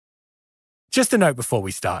Just a note before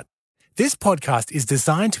we start. This podcast is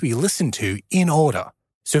designed to be listened to in order.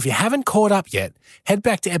 So if you haven't caught up yet, head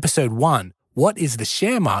back to episode 1, What is the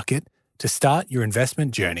Share Market?, to start your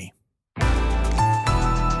investment journey. A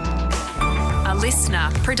listener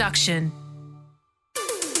production.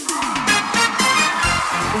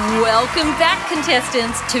 Welcome back,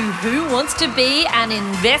 contestants, to Who Wants to Be an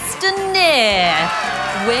Investonaire?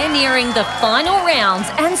 We're nearing the final rounds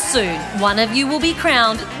and soon one of you will be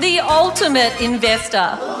crowned the ultimate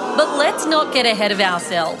investor. But let's not get ahead of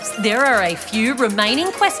ourselves. There are a few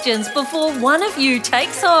remaining questions before one of you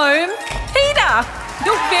takes home Peter,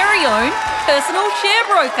 your very own personal share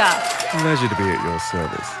broker. Pleasure to be at your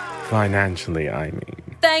service. Financially, I mean.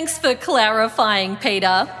 Thanks for clarifying,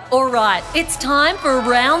 Peter. All right, it's time for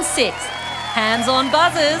round 6. Hands on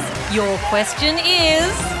buzzers. Your question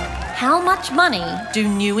is, how much money do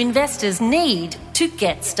new investors need to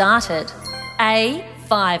get started? A,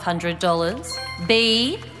 $500.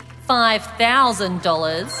 B,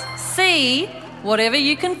 $5,000. C, whatever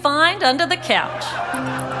you can find under the couch.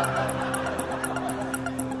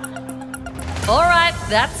 All right,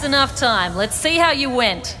 that's enough time. Let's see how you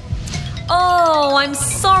went. Oh, I'm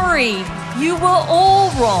sorry. You were all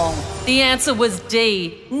wrong. The answer was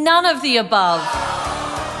D, none of the above.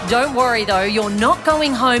 Don't worry though, you're not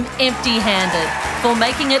going home empty-handed. For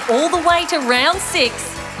making it all the way to round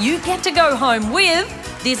 6, you get to go home with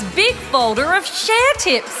this big folder of share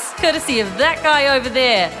tips, courtesy of that guy over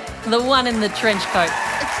there, the one in the trench coat.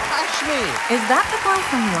 It's Ashmi. Is that the guy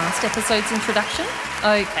from last episode's introduction?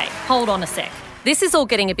 Okay, hold on a sec. This is all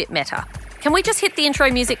getting a bit meta. Can we just hit the intro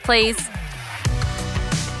music, please?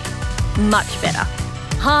 Much better.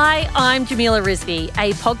 Hi, I'm Jamila Rizvi,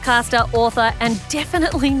 a podcaster, author, and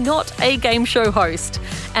definitely not a game show host.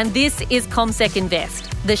 And this is CommSec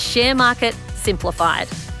Invest, the share market simplified.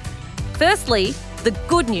 Firstly, the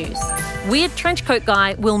good news. Weird Trenchcoat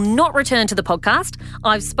Guy will not return to the podcast.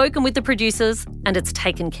 I've spoken with the producers and it's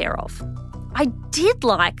taken care of. I did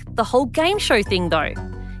like the whole game show thing though.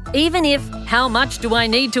 Even if how much do I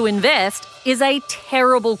need to invest is a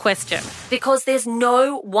terrible question because there's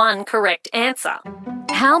no one correct answer.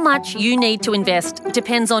 How much you need to invest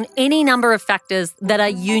depends on any number of factors that are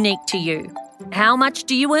unique to you. How much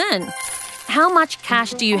do you earn? How much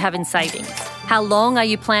cash do you have in savings? How long are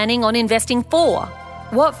you planning on investing for?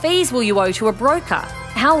 What fees will you owe to a broker?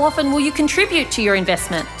 How often will you contribute to your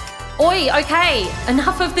investment? Oi, okay,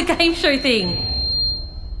 enough of the game show thing.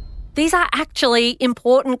 These are actually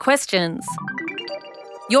important questions.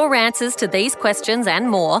 Your answers to these questions and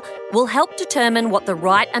more will help determine what the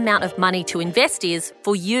right amount of money to invest is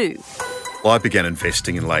for you. Well, I began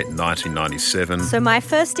investing in late 1997. So my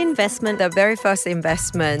first investment, the very first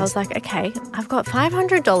investment, I was like, okay, I've got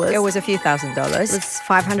 $500. it was a few $1,000. It was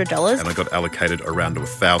 $500. And I got allocated around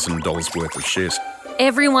 $1,000 worth of shares.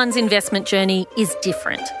 Everyone's investment journey is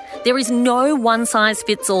different. There is no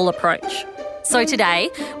one-size-fits-all approach. So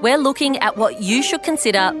today, we're looking at what you should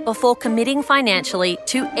consider before committing financially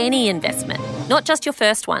to any investment, not just your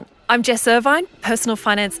first one. I'm Jess Irvine, personal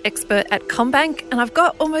finance expert at CommBank, and I've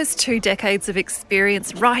got almost 2 decades of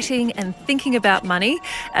experience writing and thinking about money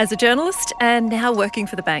as a journalist and now working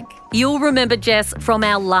for the bank. You'll remember Jess from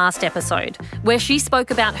our last episode, where she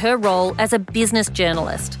spoke about her role as a business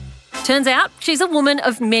journalist. Turns out she's a woman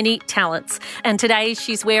of many talents, and today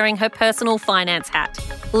she's wearing her personal finance hat.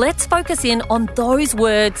 Let's focus in on those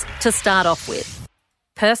words to start off with.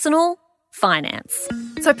 Personal finance.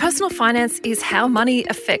 So personal finance is how money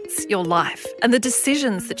affects your life and the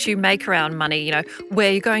decisions that you make around money,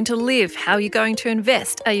 where you're going to live, how you're going to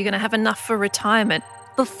invest, are you going to have enough for retirement?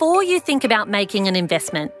 Before you think about making an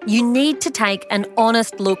investment, you need to take an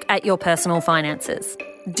honest look at your personal finances.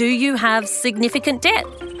 Do you have significant debt?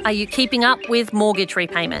 Are you keeping up with mortgage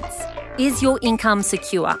repayments? Is your income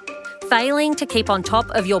secure? Failing to keep on top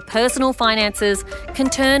of your personal finances can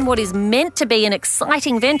turn what is meant to be an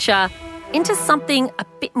exciting venture into something a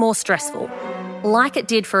bit more stressful, like it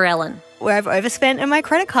did for Ellen. Where I've overspent and my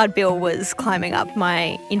credit card bill was climbing up.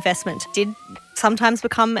 My investment did sometimes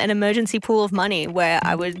become an emergency pool of money where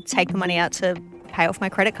I would take the money out to pay off my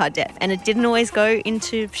credit card debt. And it didn't always go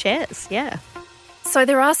into shares, yeah. So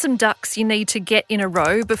there are some ducks you need to get in a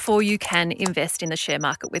row before you can invest in the share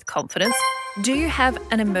market with confidence. Do you have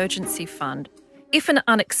an emergency fund? If an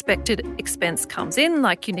unexpected expense comes in,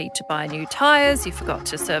 like you need to buy new tyres, you forgot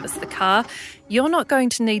to service the car, you're not going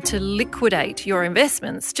to need to liquidate your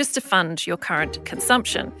investments just to fund your current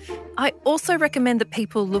consumption. I also recommend that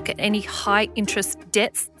people look at any high-interest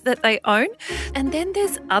debts that they own. And then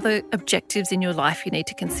there's other objectives in your life you need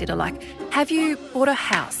to consider, like, have you bought a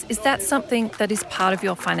house? Is that something that is part of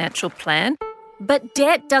your financial plan? But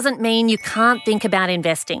debt doesn't mean you can't think about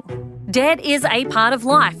investing. Debt is a part of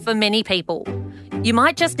life for many people. You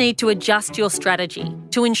might just need to adjust your strategy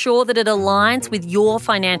to ensure that it aligns with your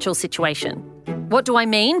financial situation. What do I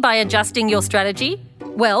mean by adjusting your strategy?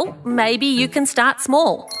 Well, maybe you can start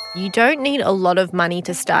small. You don't need a lot of money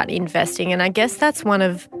to start investing, and I guess that's one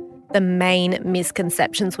of the main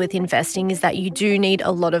misconceptions with investing is that you do need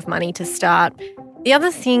a lot of money to start. The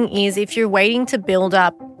other thing is if you're waiting to build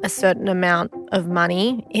up a certain amount of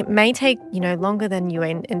money, it may take, longer than you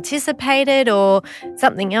anticipated, or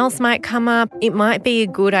something else might come up. It might be a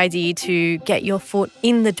good idea to get your foot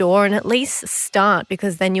in the door and at least start,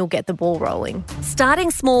 because then you'll get the ball rolling. Starting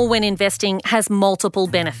small when investing has multiple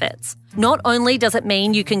benefits. Not only does it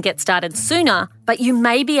mean you can get started sooner, but you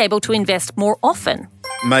may be able to invest more often.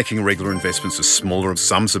 Making regular investments of smaller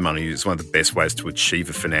sums of money is one of the best ways to achieve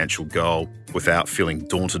a financial goal without feeling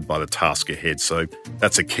daunted by the task ahead. So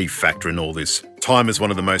that's a key factor in all this. Time is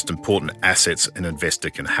one of the most important assets an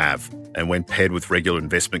investor can have. And when paired with regular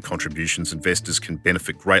investment contributions, investors can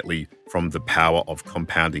benefit greatly from the power of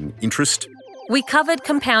compounding interest. We covered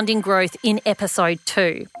compounding growth in episode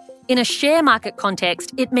 2. In a share market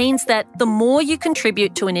context, it means that the more you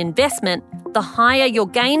contribute to an investment, the higher your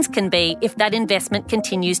gains can be if that investment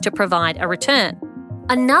continues to provide a return.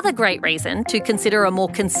 Another great reason to consider a more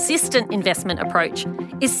consistent investment approach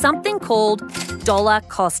is something called dollar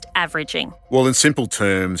cost averaging. Well, in simple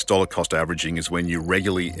terms, dollar cost averaging is when you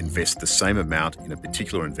regularly invest the same amount in a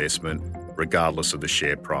particular investment, regardless of the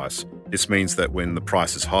share price. This means that when the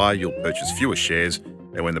price is high, you'll purchase fewer shares,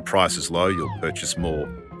 and when the price is low, you'll purchase more.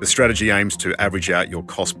 The strategy aims to average out your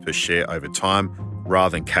cost per share over time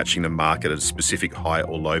rather than catching the market at a specific high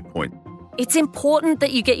or low point. It's important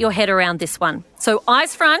that you get your head around this one. So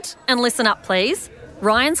eyes front and listen up, please.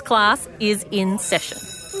 Ryan's class is in session.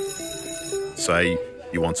 Say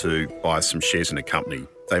you want to buy some shares in a company.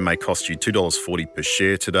 They may cost you $2.40 per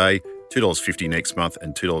share today, $2.50 next month,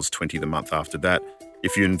 and $2.20 the month after that.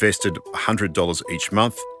 If you invested $100 each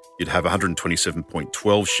month, you'd have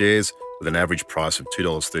 127.12 shares with an average price of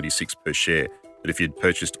 $2.36 per share. But if you'd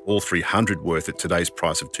purchased all 300 worth at today's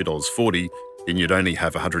price of $2.40, then you'd only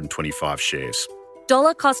have 125 shares.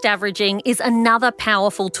 Dollar cost averaging is another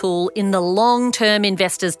powerful tool in the long-term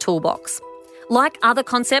investor's toolbox. Like other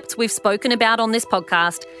concepts we've spoken about on this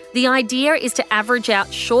podcast, the idea is to average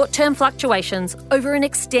out short-term fluctuations over an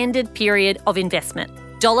extended period of investment.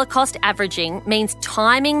 Dollar cost averaging means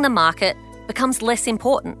timing the market becomes less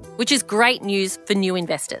important, which is great news for new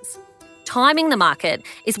investors. Timing the market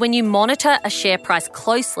is when you monitor a share price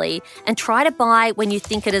closely and try to buy when you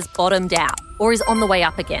think it has bottomed out or is on the way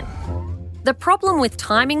up again. The problem with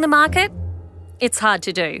timing the market? It's hard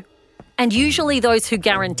to do. And usually those who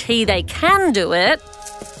guarantee they can do it...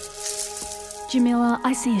 Jamila,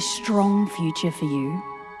 I see a strong future for you.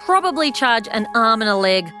 ...probably charge an arm and a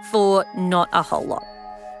leg for not a whole lot.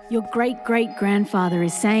 Your great-great-grandfather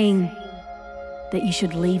is saying that you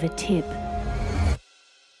should leave a tip.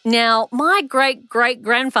 Now, my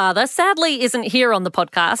great-great-grandfather sadly isn't here on the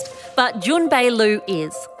podcast, but Junbei Liu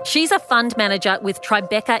is. She's a fund manager with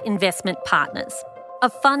Tribeca Investment Partners. A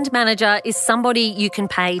fund manager is somebody you can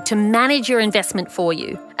pay to manage your investment for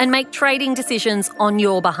you and make trading decisions on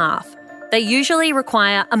your behalf. They usually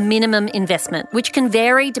require a minimum investment, which can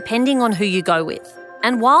vary depending on who you go with.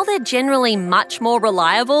 And while they're generally much more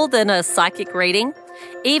reliable than a psychic reading,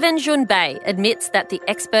 even Junbei admits that the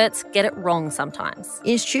experts get it wrong sometimes.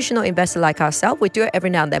 Institutional investors like ourselves, we do it every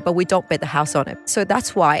now and then, but we don't bet the house on it. So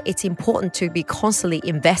that's why it's important to be constantly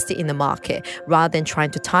invested in the market rather than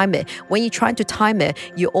trying to time it. When you're trying to time it,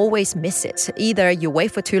 you always miss it. Either you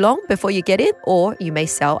wait for too long before you get in, or you may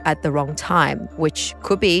sell at the wrong time, which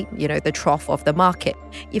could be, the trough of the market.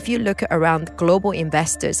 If you look around global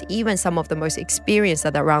investors, even some of the most experienced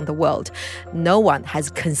that are around the world, no one has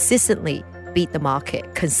consistently beat the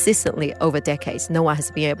market consistently over decades. No one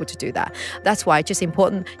has been able to do that. That's why it's just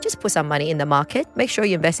important, just put some money in the market. Make sure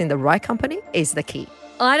you invest in the right company is the key.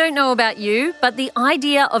 I don't know about you, but the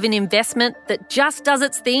idea of an investment that just does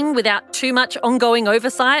its thing without too much ongoing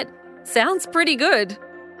oversight sounds pretty good.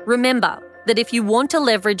 Remember that if you want to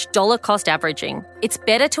leverage dollar cost averaging, it's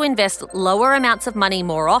better to invest lower amounts of money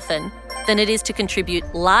more often than it is to contribute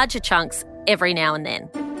larger chunks every now and then.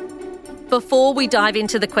 Before we dive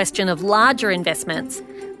into the question of larger investments,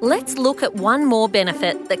 let's look at one more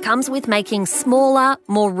benefit that comes with making smaller,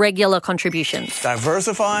 more regular contributions.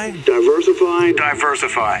 Diversify, diversify,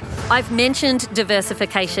 diversify. I've mentioned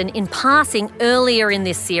diversification in passing earlier in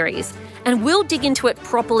this series, and we'll dig into it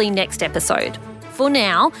properly next episode. For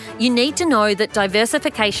now, you need to know that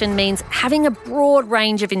diversification means having a broad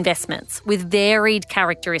range of investments with varied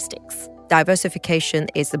characteristics. Diversification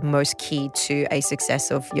is the most key to a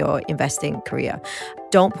success of your investing career.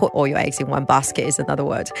 Don't put all your eggs in one basket is another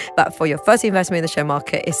word. But for your first investment in the share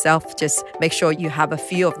market itself, just make sure you have a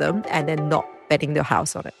few of them and then not betting your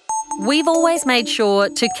house on it. We've always made sure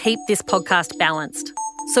to keep this podcast balanced.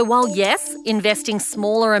 So while yes, investing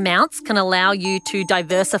smaller amounts can allow you to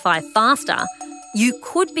diversify faster, you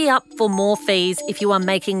could be up for more fees if you are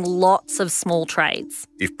making lots of small trades.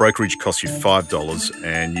 If brokerage costs you $5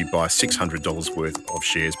 and you buy $600 worth of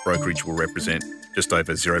shares, brokerage will represent just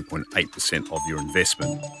over 0.8% of your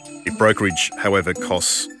investment. If brokerage, however,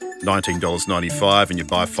 costs $19.95 and you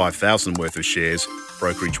buy $5,000 worth of shares,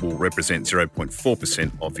 brokerage will represent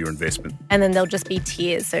 0.4% of your investment. And then there'll just be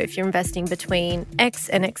tiers. So if you're investing between X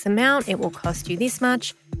and X amount, it will cost you this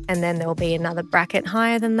much. And then there'll be another bracket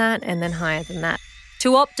higher than that and then higher than that.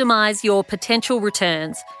 To optimise your potential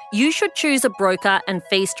returns, you should choose a broker and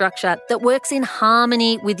fee structure that works in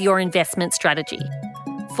harmony with your investment strategy.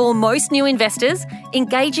 For most new investors,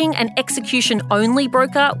 engaging an execution-only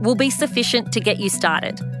broker will be sufficient to get you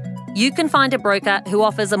started. You can find a broker who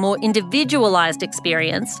offers a more individualised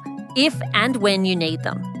experience if and when you need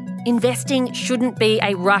them. Investing shouldn't be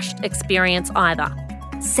a rushed experience either.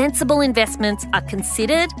 Sensible investments are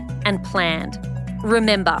considered and planned.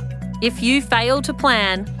 Remember, if you fail to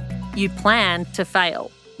plan, you plan to fail.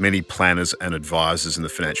 Many planners and advisors in the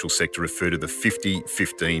financial sector refer to the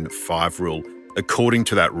 50-15-5 rule. According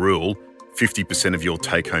to that rule, 50% of your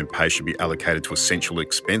take-home pay should be allocated to essential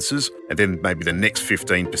expenses, and then maybe the next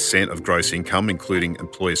 15% of gross income, including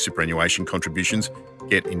employer superannuation contributions,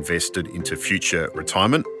 get invested into future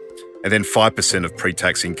retirement. And then 5% of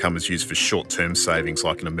pre-tax income is used for short-term savings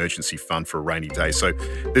like an emergency fund for a rainy day. So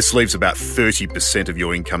this leaves about 30% of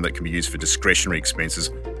your income that can be used for discretionary expenses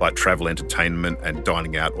like travel, entertainment and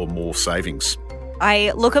dining out or more savings.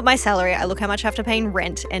 I look at my salary, I look how much I have to pay in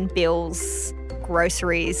rent and bills,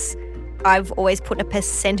 groceries. I've always put a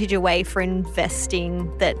percentage away for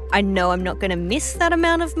investing that I know I'm not going to miss that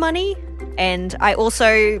amount of money. And I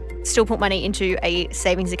also still put money into a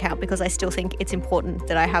savings account because I still think it's important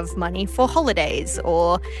that I have money for holidays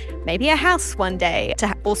or maybe a house one day,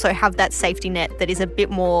 to also have that safety net that is a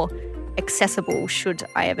bit more accessible should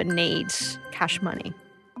I ever need cash money.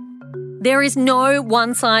 There is no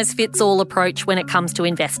one-size-fits-all approach when it comes to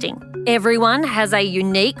investing. Everyone has a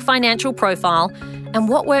unique financial profile, and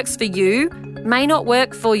what works for you may not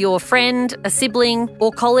work for your friend, a sibling,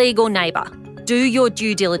 or colleague or neighbour. Do your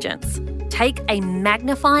due diligence. Take a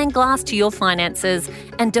magnifying glass to your finances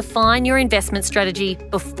and define your investment strategy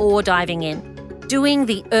before diving in. Doing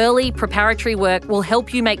the early preparatory work will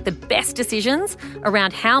help you make the best decisions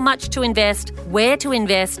around how much to invest, where to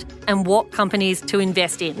invest, and what companies to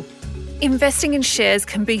invest in. Investing in shares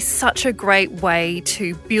can be such a great way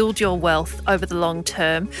to build your wealth over the long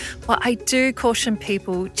term, but I do caution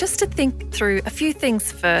people just to think through a few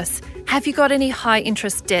things first. Have you got any high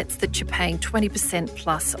interest debts that you're paying 20%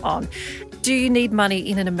 plus on? Do you need money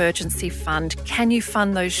in an emergency fund? Can you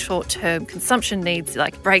fund those short-term consumption needs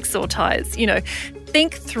like brakes or tyres?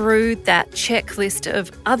 Think through that checklist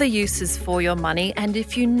of other uses for your money, and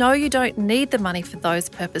if you know you don't need the money for those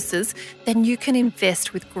purposes, then you can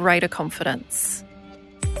invest with greater confidence.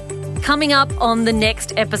 Coming up on the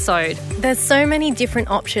next episode. There's so many different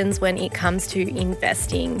options when it comes to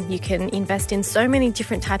investing. You can invest in so many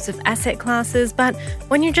different types of asset classes, but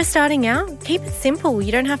when you're just starting out, keep it simple.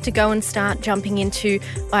 You don't have to go and start jumping into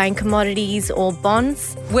buying commodities or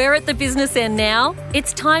bonds. We're at the business end now.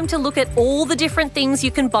 It's time to look at all the different things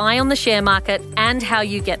you can buy on the share market and how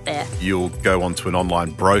you get there. You'll go onto an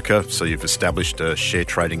online broker, so you've established a share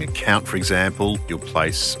trading account, for example. You'll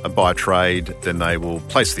place a buy trade, then they will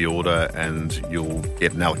place the order and you'll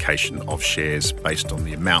get an allocation of shares based on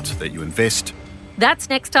the amount that you invest. That's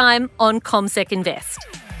next time on CommSec Invest.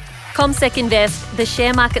 CommSec Invest, the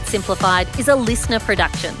share market simplified, is a listener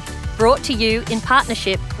production brought to you in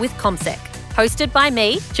partnership with CommSec. Hosted by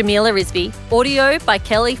me, Jamila Rizvi. Audio by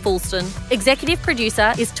Kelly Fulston. Executive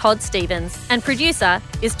producer is Todd Stevens and producer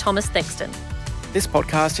is Thomas Thexton. This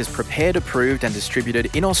podcast is prepared, approved and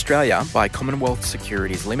distributed in Australia by Commonwealth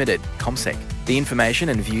Securities Limited, CommSec. The information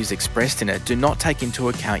and views expressed in it do not take into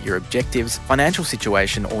account your objectives, financial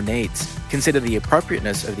situation or needs. Consider the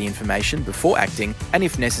appropriateness of the information before acting and,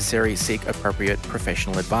 if necessary, seek appropriate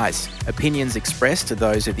professional advice. Opinions expressed are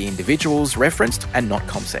those of the individuals referenced and not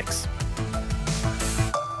CommSec's.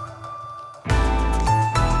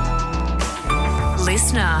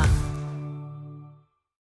 Listener.